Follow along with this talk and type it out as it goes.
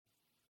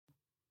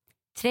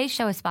Today's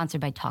show is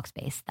sponsored by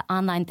Talkspace, the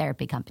online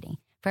therapy company.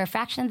 For a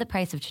fraction of the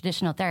price of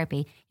traditional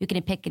therapy, you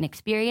can pick an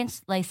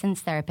experienced,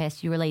 licensed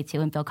therapist you relate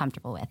to and feel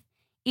comfortable with.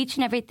 Each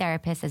and every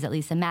therapist has at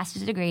least a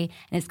master's degree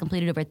and has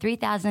completed over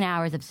 3,000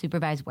 hours of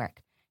supervised work.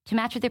 To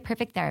match with your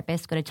perfect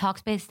therapist, go to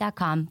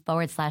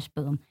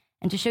Talkspace.com/boom.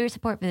 And to show your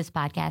support for this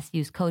podcast,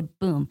 use code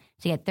BOOM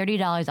to get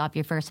 $30 off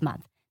your first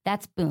month.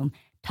 That's BOOM.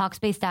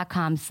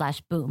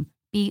 Talkspace.com/boom.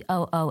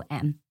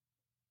 BOOM.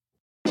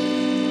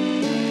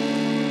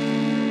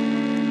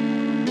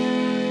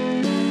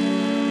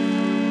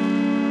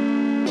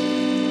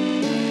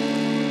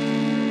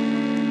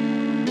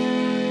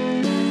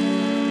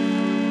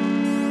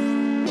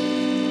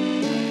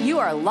 You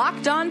are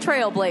Locked On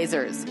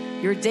Trailblazers,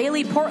 your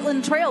daily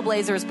Portland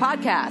Trailblazers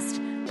podcast,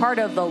 part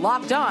of the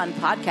Locked On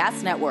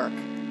Podcast Network.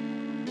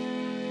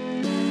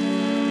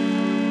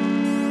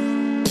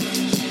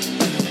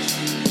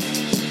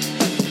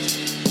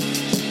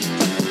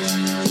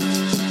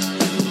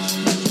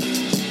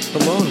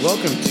 Hello and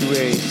welcome to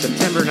a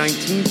September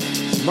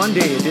 19th,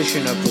 Monday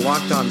edition of the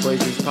Locked On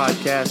Blazers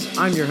podcast.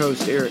 I'm your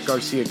host, Eric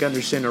Garcia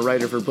Gunderson, a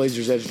writer for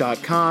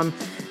BlazersEdge.com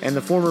and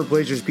the former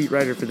Blazers beat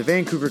writer for the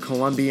Vancouver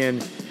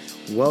Columbian.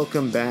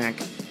 Welcome back.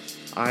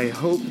 I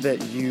hope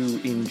that you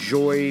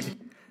enjoyed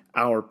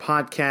our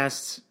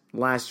podcasts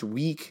last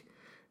week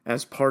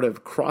as part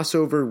of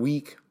Crossover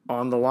Week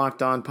on the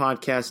Locked On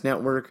Podcast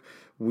Network.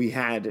 We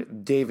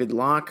had David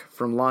Locke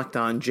from Locked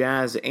On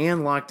Jazz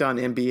and Locked On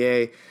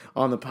NBA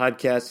on the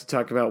podcast to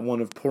talk about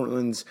one of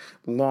Portland's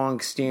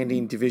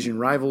long-standing division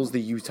rivals, the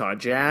Utah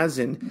Jazz,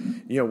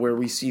 and where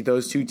we see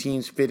those two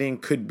teams fitting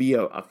could be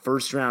a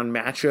first-round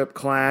matchup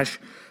clash.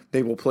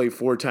 They will play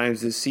 4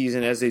 times this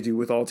season, as they do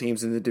with all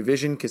teams in the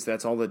division, because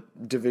that's all the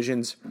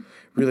divisions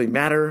really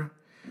matter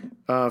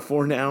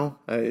for now,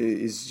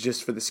 is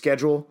just for the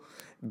schedule.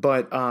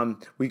 But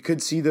we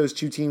could see those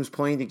two teams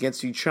playing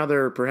against each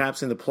other,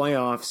 perhaps in the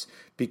playoffs,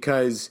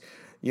 because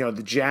the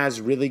Jazz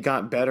really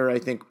got better. I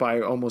think by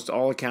almost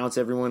all accounts,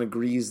 everyone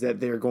agrees that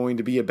they're going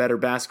to be a better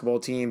basketball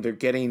team. They're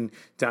getting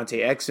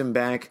Dante Exum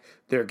back.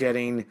 They're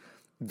getting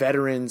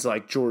veterans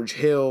like George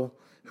Hill,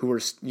 who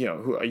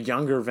a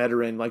younger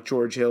veteran like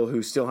George Hill,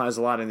 who still has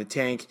a lot in the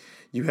tank.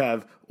 You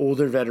have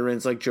older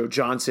veterans like Joe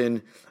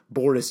Johnson,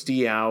 Boris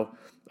Diaw.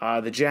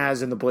 The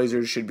Jazz and the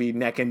Blazers should be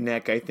neck and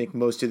neck, I think,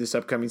 most of this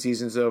upcoming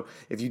season. So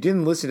if you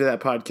didn't listen to that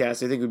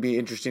podcast, I think it would be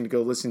interesting to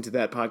go listen to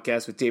that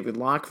podcast with David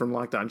Locke from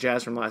Locked On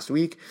Jazz from last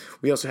week.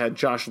 We also had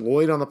Josh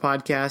Lloyd on the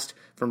podcast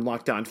from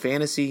Locked On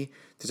Fantasy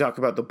to talk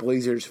about the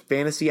Blazers'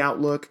 fantasy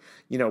outlook,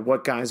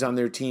 what guys on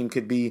their team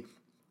could be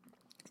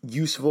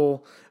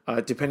useful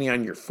depending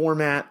on your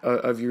format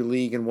of your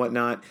league and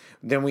whatnot.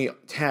 Then we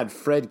had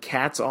Fred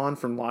Katz on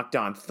from Locked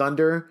On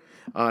Thunder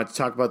to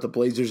talk about the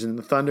Blazers and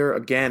the Thunder.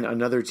 Again,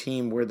 another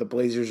team where the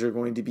Blazers are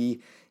going to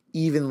be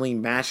evenly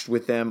matched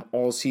with them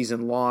all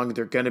season long.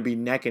 They're going to be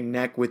neck and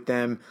neck with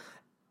them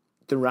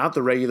throughout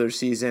the regular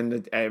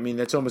season. I mean,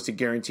 that's almost a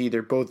guarantee.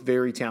 They're both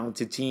very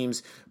talented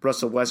teams.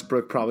 Russell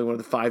Westbrook, probably one of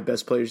the 5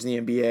 best players in the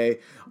NBA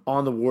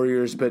on the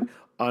Warriors, but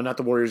not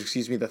the Warriors,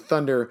 the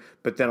Thunder,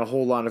 but then a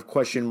whole lot of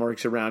question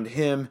marks around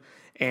him.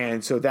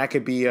 And so that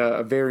could be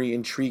a very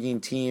intriguing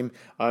team,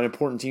 an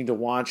important team to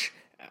watch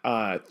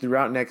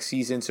throughout next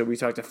season. So we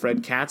talked to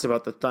Fred Katz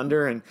about the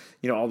Thunder and,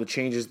 all the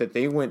changes that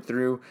they went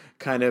through,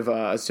 kind of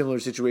a similar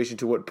situation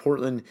to what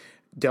Portland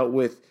dealt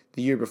with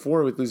the year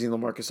before with losing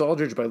LaMarcus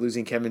Aldridge by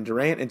losing Kevin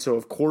Durant. And so,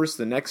 of course,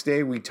 the next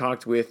day we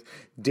talked with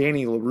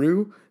Danny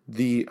Leroux,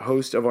 the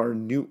host of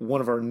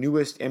one of our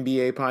newest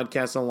NBA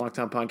podcasts on Locked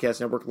On Podcast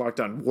Network,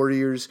 Locked On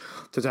Warriors,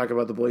 to talk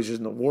about the Blazers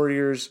and the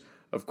Warriors.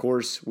 Of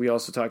course, we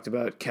also talked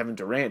about Kevin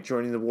Durant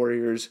joining the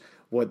Warriors,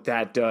 what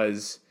that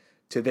does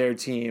to their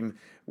team,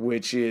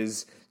 which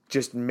is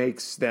just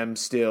makes them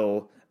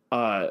still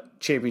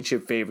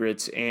championship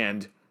favorites,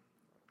 and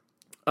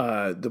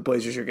the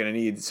Blazers are going to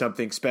need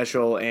something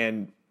special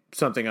and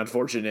something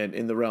unfortunate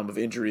in the realm of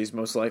injuries,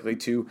 most likely,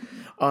 to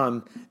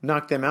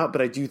knock them out.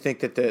 But I do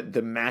think that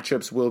the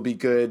matchups will be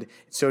good.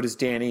 So does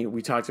Danny.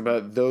 We talked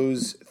about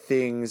those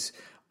things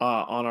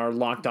on our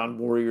Locked On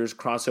Warriors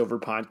crossover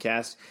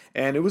podcast,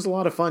 and it was a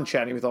lot of fun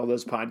chatting with all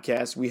those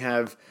podcasts. We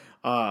have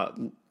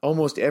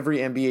almost every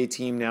NBA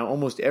team now,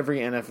 almost every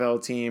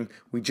NFL team.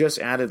 We just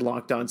added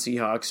Locked On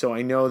Seahawks, so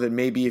I know that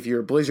maybe if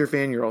you're a Blazer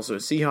fan, you're also a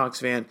Seahawks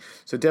fan.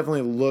 So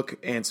definitely look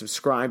and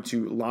subscribe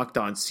to Locked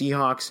On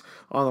Seahawks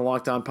on the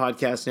Locked On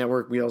Podcast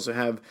Network. We also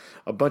have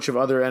a bunch of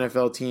other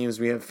NFL teams.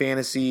 We have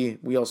fantasy.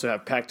 We also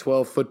have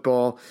Pac-12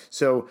 football.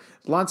 So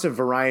lots of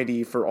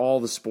variety for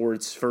all the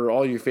sports, for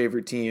all your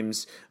favorite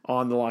teams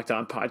on the Locked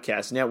On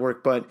Podcast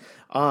Network. But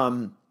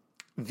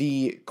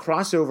the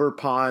crossover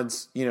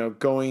pods,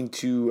 going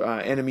to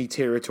enemy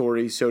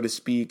territory, so to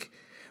speak,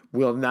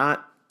 will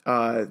not.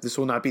 This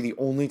will not be the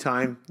only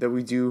time that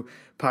we do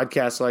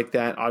podcasts like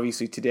that.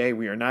 Obviously, today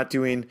we are not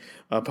doing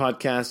a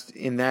podcast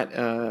in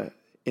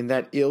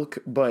that ilk,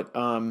 but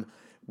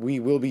we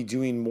will be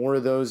doing more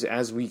of those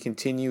as we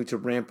continue to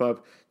ramp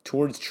up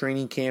towards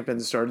training camp and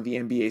the start of the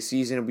NBA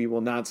season. We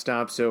will not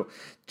stop. So,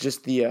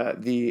 just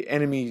the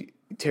enemy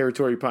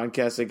territory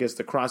podcasts, I guess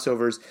the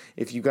crossovers.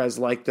 If you guys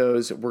like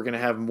those, we're going to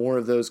have more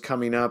of those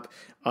coming up.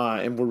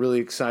 And we're really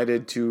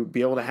excited to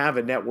be able to have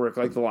a network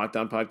like the Locked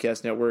On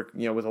Podcast Network,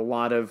 with a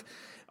lot of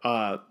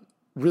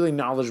really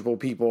knowledgeable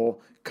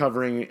people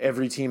covering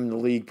every team in the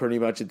league pretty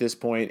much at this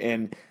point.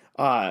 And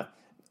you're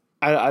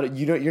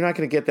not going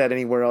to get that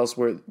anywhere else,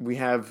 where we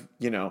have,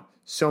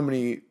 so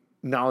many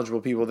knowledgeable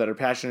people that are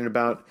passionate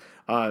about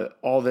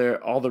all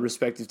the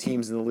respective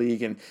teams in the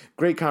league, and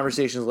great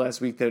conversations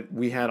last week that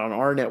we had on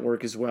our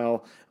network as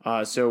well.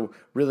 So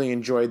really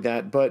enjoyed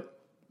that. But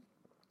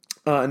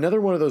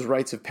another one of those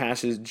rites of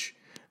passage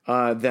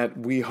that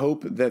we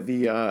hope that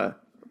the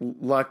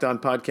Locked On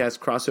Podcast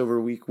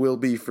crossover week will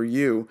be for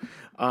you.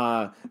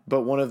 But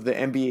one of the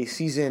NBA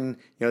season,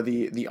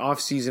 the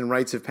off-season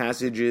rites of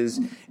passage is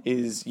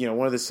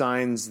one of the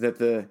signs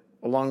that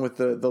along with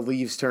the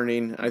leaves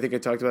turning, I think I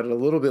talked about it a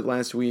little bit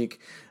last week,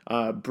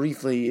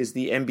 briefly, is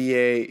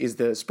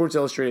the Sports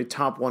Illustrated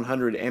Top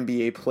 100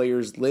 NBA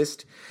Players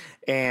list.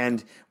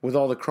 And with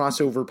all the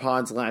crossover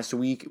pods last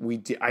week,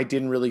 I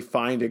didn't really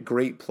find a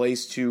great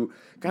place to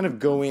kind of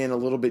go in a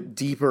little bit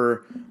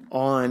deeper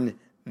on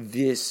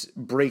this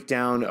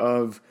breakdown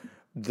of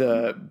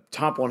the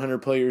top 100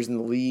 players in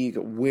the league,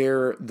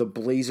 where the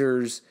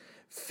Blazers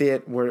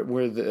fit, where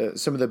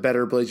some of the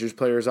better Blazers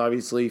players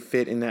obviously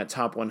fit in that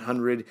top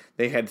 100.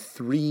 They had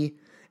 3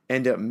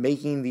 end up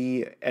making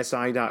the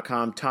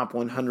SI.com top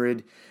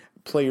 100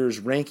 players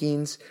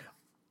rankings.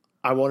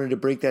 I wanted to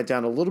break that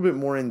down a little bit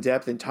more in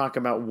depth and talk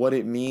about what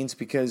it means,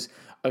 because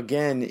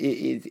again,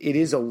 it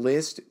is a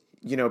list.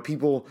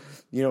 People,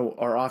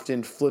 are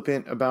often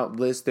flippant about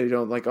lists. They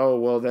don't like, oh,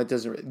 well, that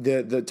doesn't,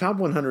 the top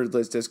 100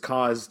 list has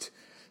caused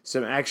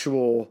some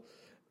actual,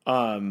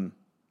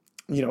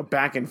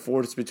 back and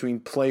forths between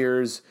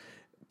players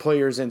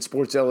and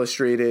Sports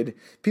Illustrated.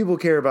 People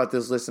care about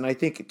this list, and I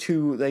think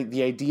too, like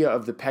the idea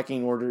of the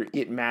pecking order,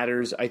 it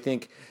matters. I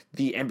think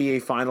the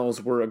NBA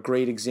Finals were a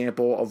great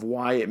example of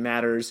why it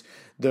matters.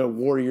 The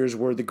Warriors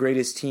were the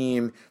greatest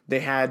team. They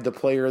had the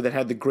player that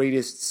had the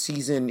greatest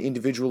season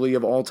individually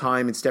of all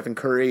time in Stephen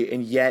Curry,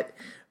 and yet,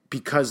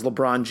 because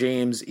LeBron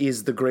James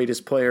is the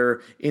greatest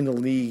player in the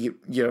league,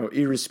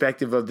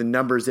 irrespective of the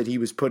numbers that he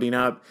was putting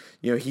up,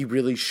 he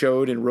really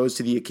showed and rose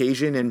to the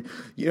occasion. And,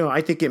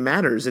 I think it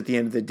matters at the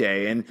end of the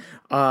day. And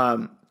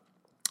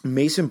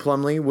Mason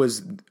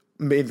Plumlee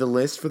made the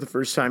list for the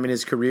first time in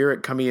his career,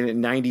 coming in at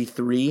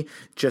 93,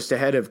 just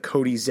ahead of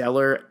Cody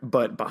Zeller,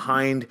 but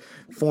behind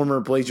former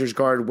Blazers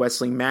guard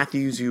Wesley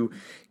Matthews, who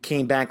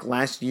came back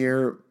last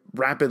year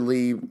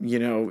rapidly,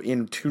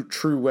 in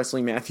true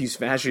Wesley Matthews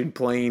fashion,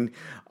 playing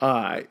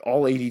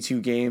all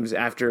 82 games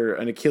after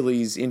an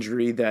Achilles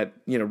injury that,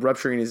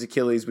 rupturing his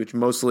Achilles, which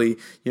mostly,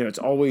 it's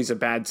always a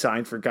bad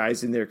sign for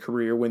guys in their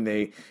career when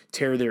they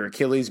tear their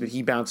Achilles, but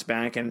he bounced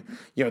back. And,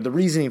 the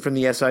reasoning from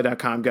the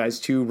SI.com guys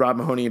too, Rob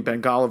Mahoney and Ben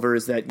Golliver,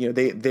 is that,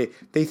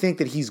 they think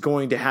that he's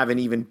going to have an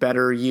even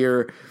better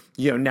year,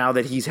 now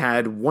that he's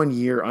had 1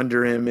 year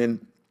under him.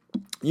 And,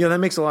 that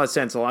makes a lot of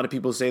sense. A lot of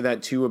people say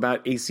that too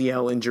about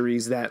ACL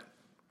injuries, that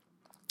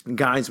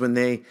guys, when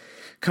they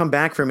come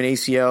back from an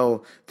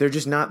ACL, they're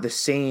just not the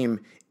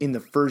same in the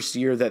first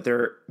year that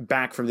they're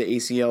back from the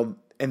ACL.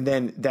 And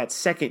then that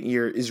second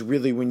year is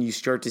really when you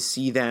start to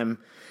see them,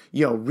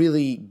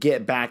 really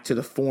get back to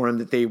the form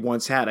that they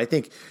once had. I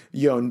think,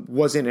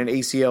 wasn't an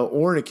ACL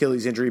or an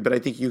Achilles injury, but I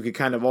think you could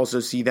kind of also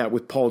see that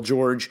with Paul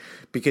George,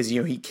 because,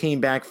 he came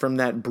back from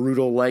that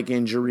brutal leg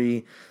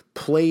injury,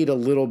 played a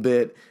little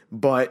bit,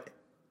 but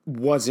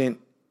wasn't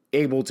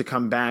able to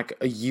come back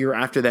a year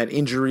after that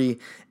injury.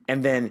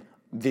 And then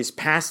this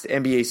past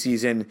NBA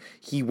season,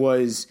 he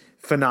was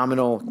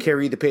phenomenal,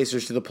 carried the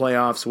Pacers to the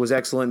playoffs, was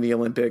excellent in the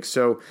Olympics.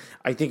 So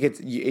I think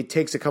it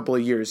takes a couple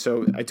of years.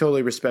 So I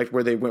totally respect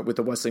where they went with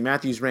the Wesley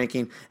Matthews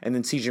ranking. And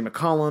then CJ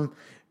McCollum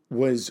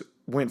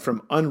went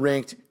from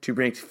unranked to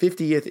ranked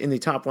 50th in the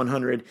top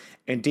 100,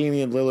 and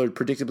Damian Lillard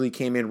predictably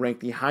came in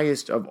ranked the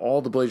highest of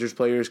all the Blazers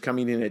players,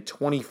 coming in at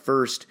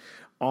 21st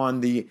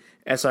on the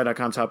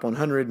SI.com top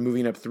 100,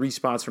 moving up 3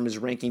 spots from his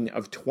ranking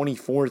of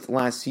 24th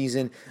last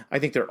season. I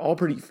think they're all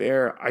pretty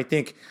fair. I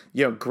think,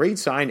 great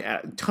sign,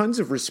 tons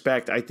of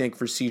respect, I think,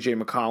 for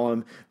CJ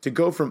McCollum. To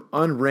go from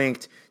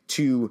unranked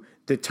to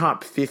the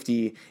top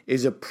 50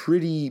 is a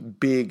pretty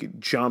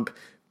big jump,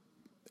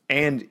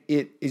 and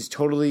it is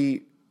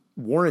totally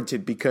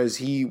warranted, because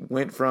he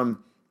went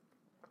from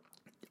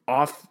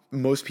off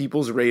most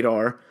people's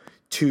radar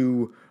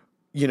to,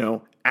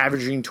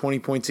 averaging 20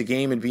 points a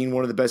game and being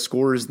one of the best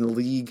scorers in the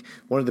league,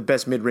 one of the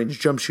best mid-range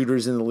jump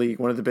shooters in the league,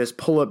 one of the best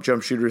pull-up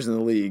jump shooters in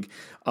the league,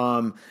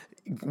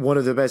 one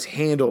of the best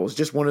handles,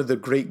 just one of the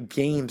great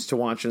games to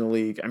watch in the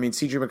league. I mean,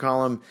 CJ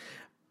McCollum,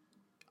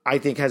 I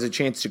think, has a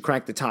chance to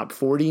crack the top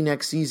 40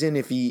 next season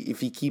if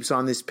he keeps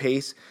on this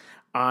pace.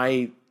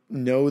 I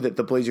know that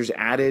the Blazers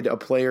added a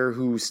player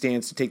who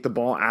stands to take the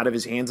ball out of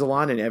his hands a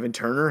lot in Evan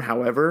Turner.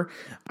 However,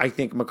 I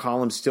think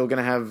McCollum's still going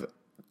to have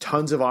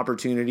tons of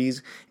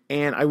opportunities,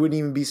 and I wouldn't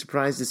even be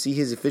surprised to see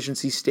his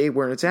efficiency stay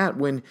where it's at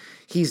when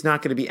he's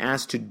not going to be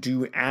asked to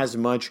do as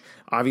much.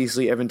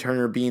 Obviously, Evan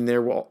Turner being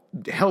there will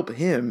help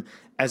him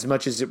as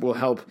much as it will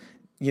help,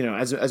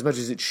 as much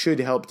as it should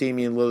help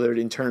Damian Lillard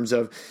in terms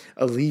of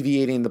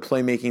alleviating the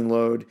playmaking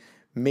load,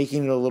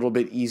 making it a little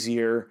bit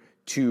easier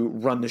to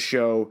run the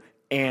show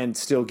and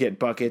still get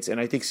buckets. And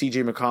I think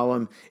CJ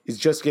McCollum is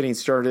just getting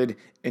started,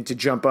 and to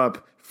jump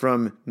up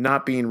from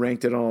not being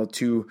ranked at all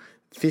to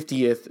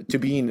 50th to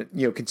being,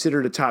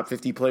 considered a top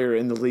 50 player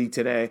in the league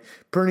today.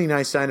 Pretty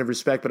nice sign of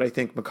respect, but I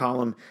think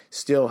McCollum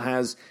still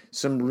has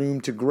some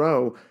room to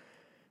grow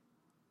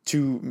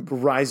to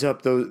rise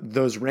up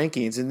those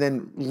rankings. And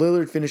then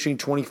Lillard finishing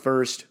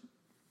 21st.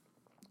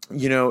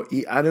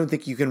 I don't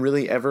think you can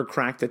really ever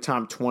crack the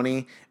top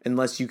 20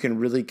 unless you can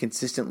really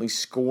consistently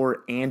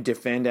score and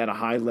defend at a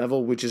high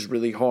level, which is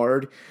really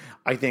hard.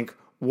 I think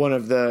one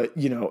of the,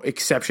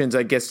 exceptions,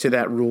 I guess, to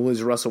that rule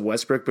is Russell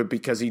Westbrook, but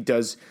because he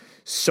does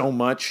so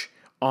much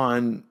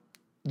on,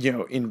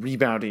 in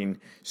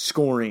rebounding,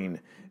 scoring,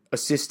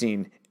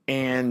 assisting,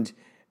 and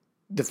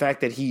the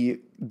fact that he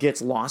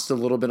gets lost a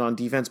little bit on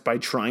defense by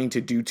trying to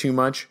do too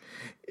much.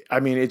 I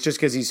mean, it's just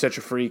because he's such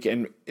a freak,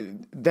 and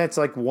that's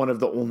like one of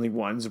the only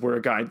ones where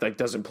a guy like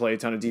doesn't play a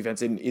ton of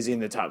defense and is in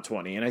the top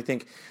 20. And I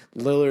think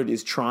Lillard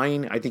is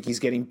trying. I think he's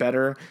getting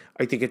better.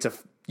 I think it's a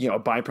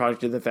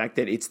byproduct of the fact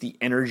that it's the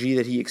energy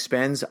that he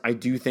expends. I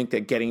do think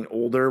that getting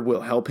older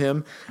will help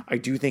him. I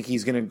do think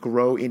he's going to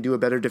grow into a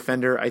better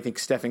defender. I think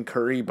Stephen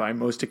Curry, by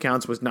most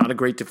accounts, was not a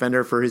great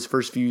defender for his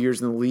first few years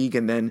in the league.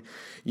 And then,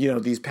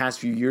 these past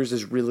few years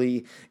has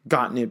really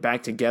gotten it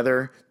back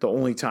together. The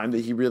only time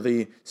that he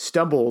really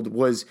stumbled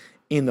was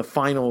in the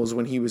finals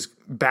when he was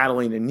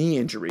battling a knee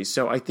injury.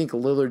 So I think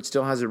Lillard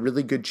still has a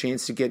really good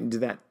chance to get into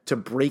that, to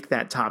break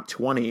that top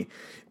 20.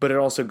 But it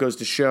also goes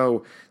to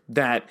show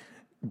that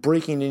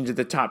breaking into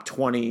the top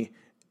 20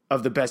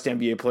 of the best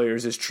NBA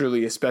players is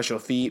truly a special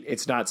feat.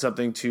 It's not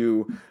something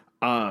to,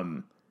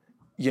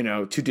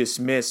 to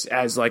dismiss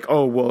as like,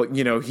 oh, well,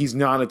 he's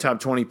not a top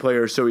 20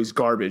 player, so he's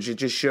garbage. It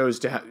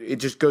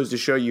just goes to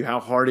show you how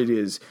hard it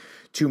is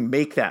to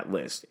make that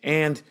list.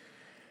 And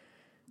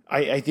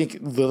I think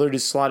Lillard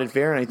is slotted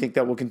fair, and I think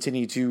that will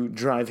continue to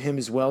drive him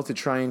as well to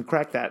try and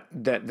crack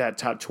that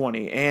top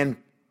 20. And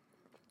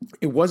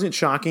it wasn't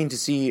shocking to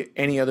see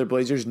any other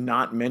Blazers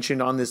not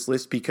mentioned on this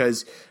list,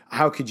 because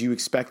how could you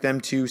expect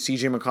them to?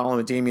 CJ McCollum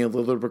and Damian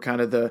Lillard were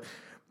kind of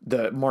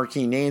the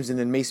marquee names, and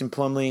then Mason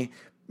Plumlee,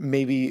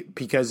 maybe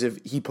because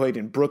he played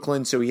in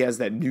Brooklyn, so he has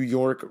that New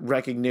York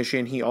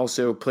recognition. He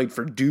also played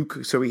for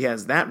Duke, so he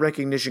has that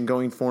recognition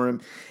going for him.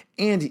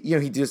 And,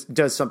 he just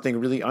does something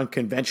really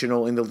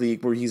unconventional in the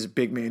league where he's a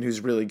big man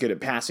who's really good at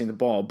passing the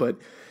ball. But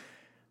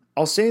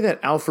I'll say that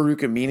Al-Farouq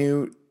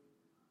Aminu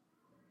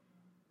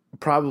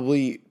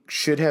probably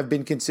should have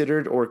been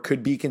considered or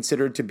could be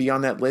considered to be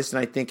on that list. And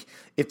I think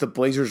if the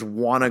Blazers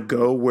want to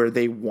go where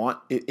they want,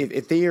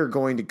 if they are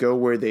going to go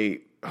where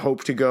they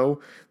hope to go,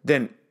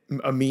 then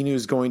Aminu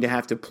is going to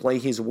have to play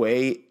his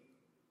way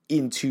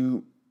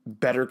into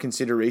better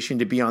consideration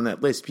to be on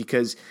that list,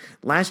 because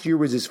last year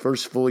was his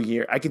first full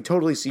year. I can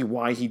totally see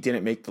why he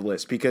didn't make the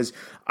list, because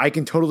I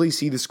can totally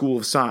see the school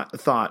of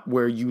thought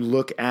where you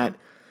look at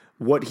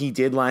what he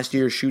did last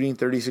year, shooting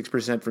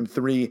 36% from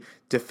three,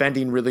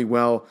 defending really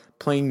well,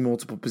 playing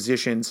multiple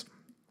positions,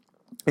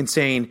 and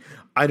saying,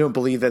 I don't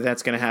believe that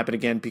that's going to happen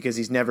again because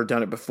he's never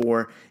done it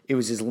before. It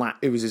was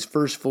his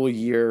first full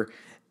year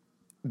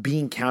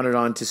being counted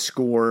on to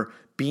score,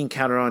 being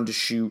counted on to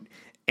shoot,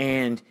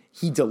 and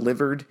he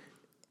delivered,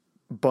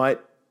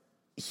 but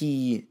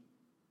he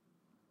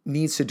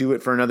needs to do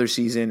it for another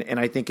season. And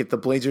I think if the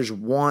Blazers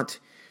want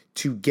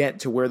to get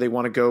to where they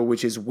want to go,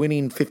 which is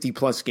winning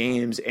 50-plus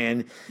games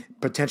and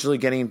potentially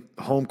getting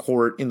home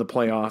court in the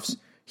playoffs,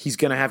 he's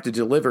going to have to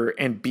deliver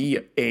and be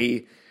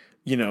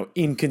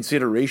in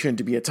consideration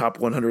to be a top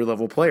 100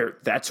 level player.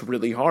 That's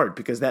really hard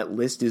because that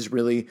list is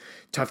really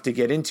tough to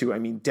get into. I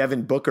mean,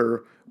 Devin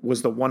Booker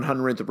was the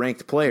 100th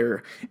ranked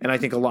player, and I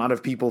think a lot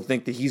of people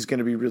think that he's going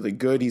to be really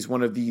good. He's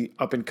one of the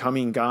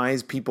up-and-coming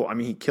guys.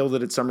 He killed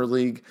it at Summer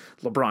League.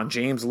 LeBron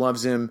James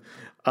loves him.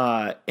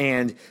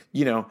 And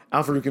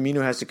Al-Farouq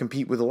Aminu has to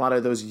compete with a lot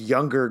of those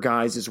younger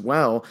guys as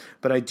well.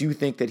 But I do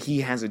think that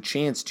he has a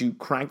chance to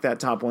crack that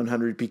top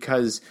 100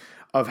 because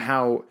of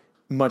how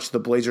much the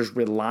Blazers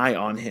rely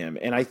on him.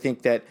 And I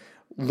think that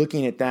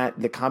looking at that,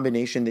 the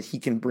combination that he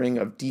can bring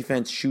of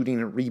defense,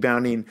 shooting, and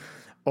rebounding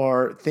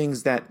are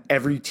things that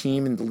every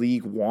team in the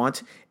league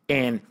want,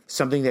 and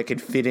something that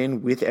could fit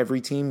in with every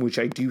team, which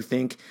I do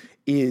think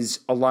is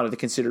a lot of the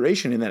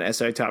consideration in that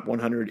SI Top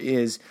 100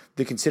 is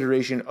the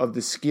consideration of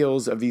the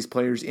skills of these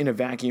players in a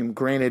vacuum.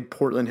 Granted,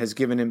 Portland has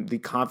given him the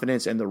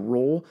confidence and the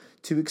role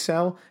to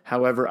excel.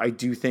 However, I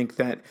do think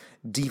that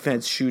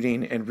defense,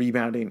 shooting, and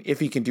rebounding, if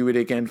he can do it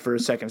again for a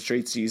second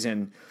straight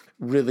season,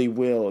 really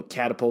will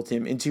catapult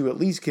him into at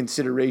least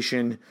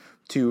consideration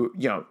to,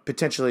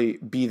 potentially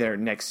be there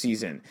next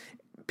season.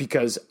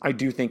 Because I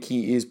do think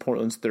he is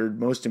Portland's third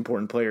most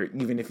important player,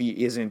 even if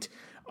he isn't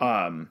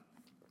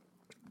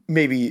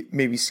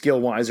maybe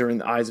skill-wise or in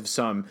the eyes of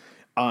some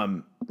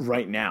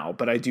right now.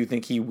 But I do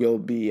think he will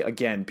be,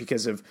 again,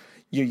 because of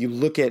you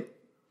look at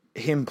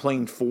him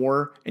playing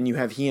 4 and you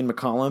have he and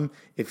McCollum.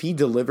 If he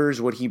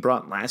delivers what he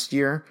brought last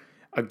year,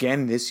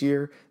 again this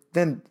year,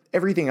 then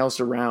everything else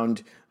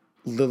around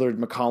Lillard,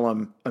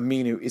 McCollum,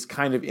 Aminu is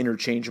kind of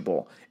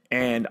interchangeable.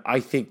 And I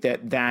think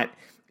that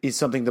is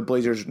something the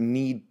Blazers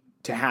need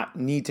to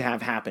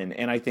have happen.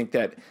 And I think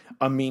that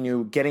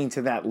Aminu getting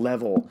to that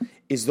level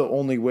is the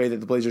only way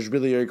that the Blazers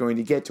really are going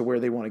to get to where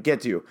they want to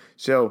get to.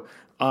 So,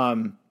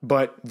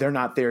 but they're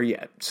not there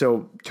yet.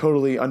 So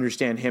totally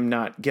understand him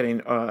not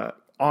getting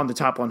on the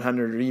top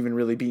 100 or even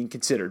really being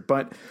considered.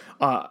 But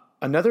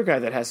another guy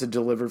that has to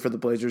deliver for the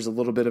Blazers, a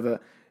little bit of a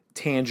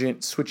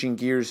tangent, switching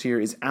gears here,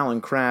 is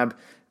Allen Crabbe.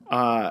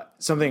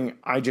 Something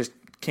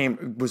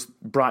was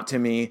brought to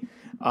me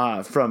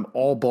from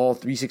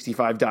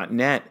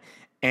allball365.net.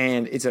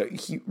 And it's a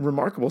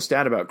remarkable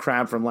stat about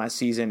Crabbe from last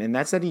season, and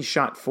that's that he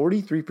shot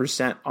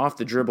 43% off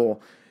the dribble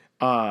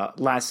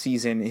last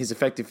season, his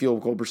effective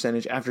field goal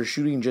percentage, after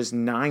shooting just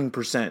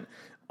 9%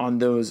 on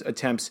those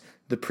attempts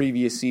the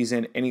previous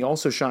season. And he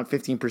also shot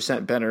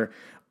 15% better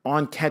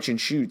on catch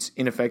and shoots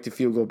in effective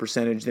field goal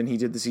percentage than he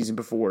did the season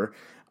before.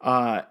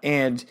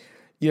 And,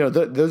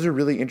 those are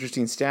really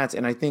interesting stats,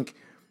 and I think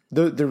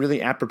they're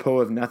really apropos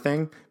of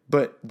nothing,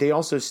 but they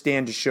also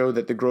stand to show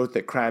that the growth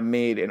that Crabbe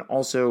made, and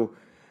also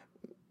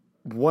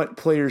what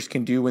players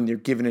can do when they're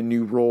given a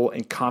new role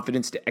and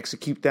confidence to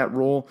execute that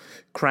role.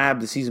 Crabbe,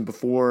 the season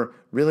before,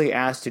 really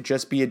asked to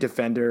just be a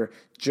defender,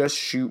 just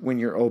shoot when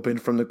you're open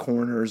from the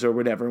corners or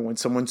whatever, when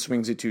someone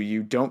swings it to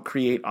you. Don't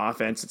create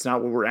offense. It's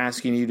not what we're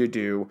asking you to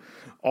do.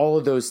 All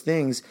of those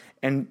things.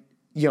 And,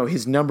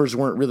 his numbers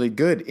weren't really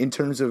good in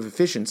terms of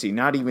efficiency,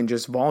 not even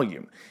just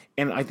volume.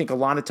 And I think a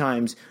lot of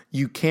times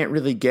you can't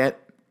really get,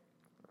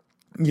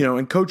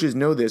 and coaches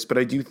know this, but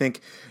I do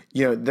think,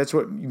 that's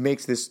what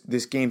makes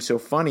this game so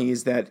funny,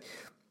 is that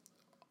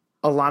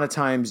a lot of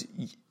times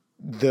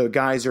the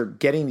guys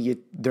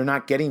they're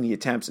not getting the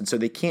attempts, and so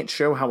they can't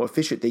show how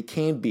efficient they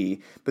can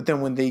be. But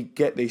then when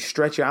they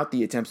stretch out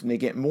the attempts and they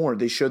get more,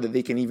 they show that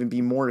they can even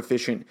be more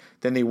efficient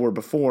than they were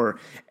before.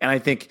 And I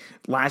think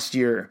last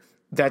year,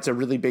 that's a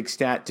really big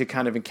stat to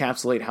kind of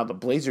encapsulate how the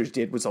Blazers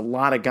did, was a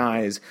lot of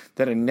guys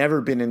that had never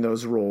been in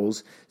those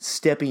roles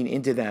stepping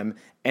into them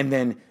and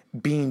then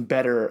being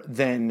better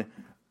than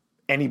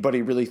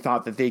anybody really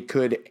thought that they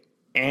could,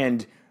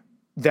 and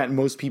that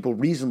most people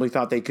reasonably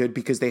thought they could,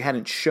 because they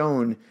hadn't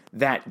shown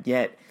that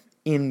yet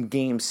in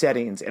game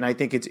settings. And I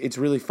think it's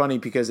really funny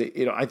because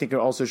I think it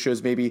also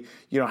shows maybe,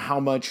 how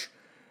much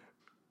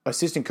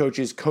assistant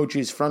coaches,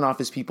 front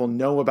office people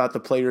know about the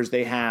players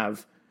they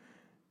have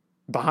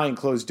behind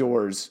closed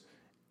doors.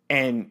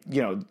 And,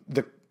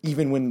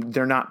 even when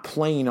they're not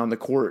playing on the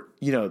court,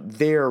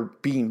 they're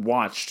being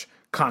watched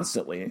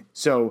constantly.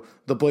 So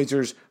the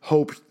Blazers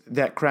hoped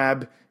that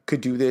Crabbe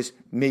could do this.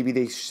 Maybe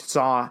they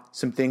saw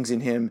some things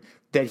in him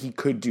that he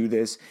could do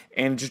this.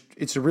 And just,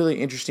 it's a really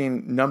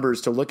interesting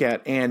numbers to look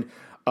at. And,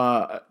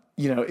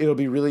 it'll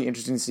be really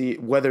interesting to see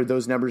whether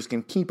those numbers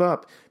can keep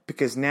up,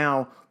 because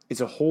now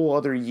it's a whole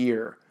other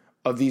year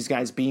of these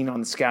guys being on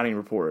the scouting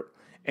report.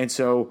 And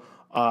so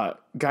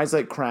guys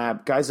like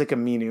Crabbe, guys like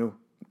Aminu,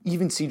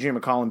 even CJ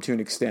McCollum to an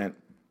extent,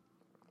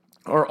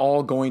 are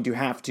all going to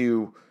have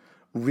to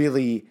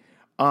really,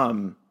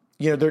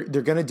 they're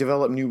going to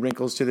develop new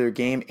wrinkles to their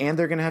game, and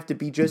they're going to have to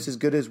be just as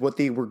good as what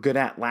they were good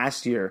at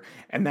last year.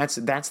 And that's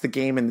the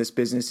game in this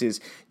business, is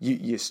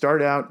you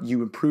start out,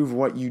 you improve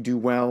what you do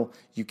well,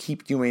 you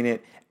keep doing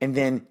it, and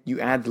then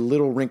you add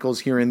little wrinkles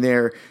here and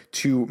there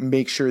to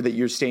make sure that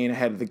you're staying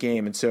ahead of the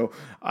game. And so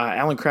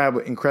Allen Crabbe,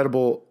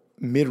 incredible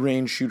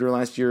mid-range shooter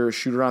last year,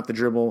 shooter off the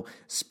dribble,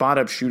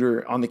 spot-up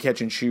shooter on the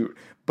catch and shoot,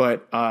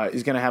 but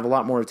is going to have a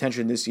lot more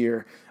attention this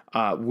year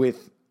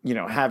with,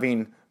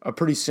 having a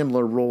pretty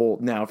similar role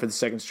now for the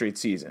second straight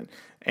season.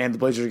 And the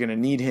Blazers are going to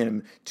need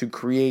him to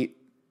create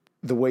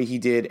the way he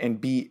did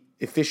and be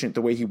efficient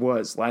the way he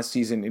was last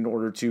season in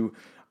order to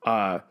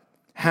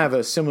have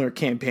a similar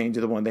campaign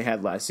to the one they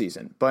had last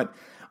season. But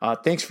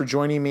thanks for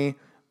joining me.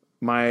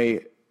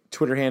 My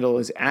Twitter handle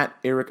is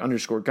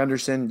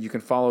 @Eric_Gunderson. You can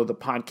follow the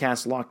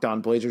podcast Locked On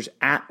Blazers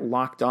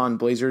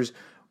 @LockedOnBlazers,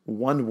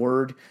 one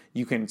word.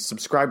 You can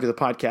subscribe to the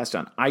podcast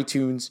on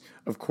iTunes.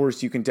 Of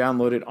course, you can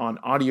download it on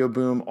Audio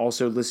Boom.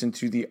 Also listen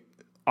to the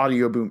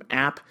Audio Boom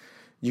app.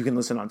 You can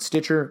listen on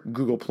Stitcher,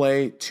 Google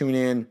Play,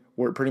 TuneIn.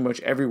 We're pretty much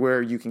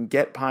everywhere you can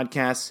get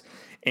podcasts.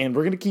 And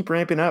we're going to keep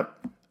ramping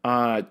up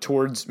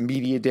towards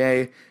Media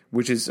Day,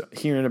 which is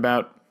here in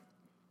about,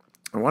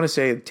 I want to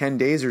say, 10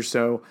 days or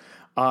so.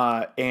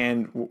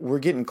 And we're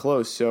getting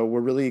close, so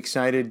we're really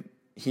excited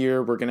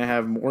here. We're going to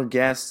have more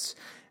guests.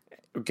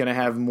 We're going to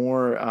have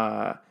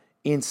more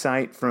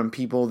insight from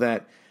people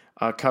that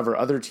cover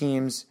other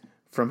teams,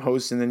 from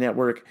hosts in the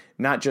network,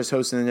 not just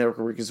hosts in the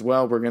network as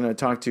well. We're going to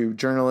talk to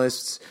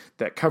journalists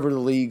that cover the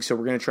league, so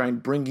we're going to try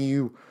and bring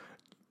you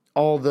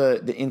all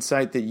the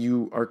insight that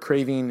you are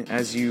craving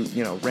as you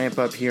ramp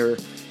up here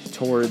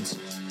towards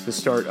the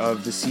start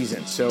of the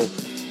season. So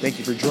thank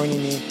you for joining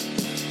me.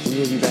 We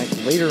will be back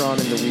later on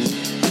in the week.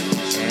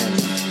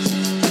 And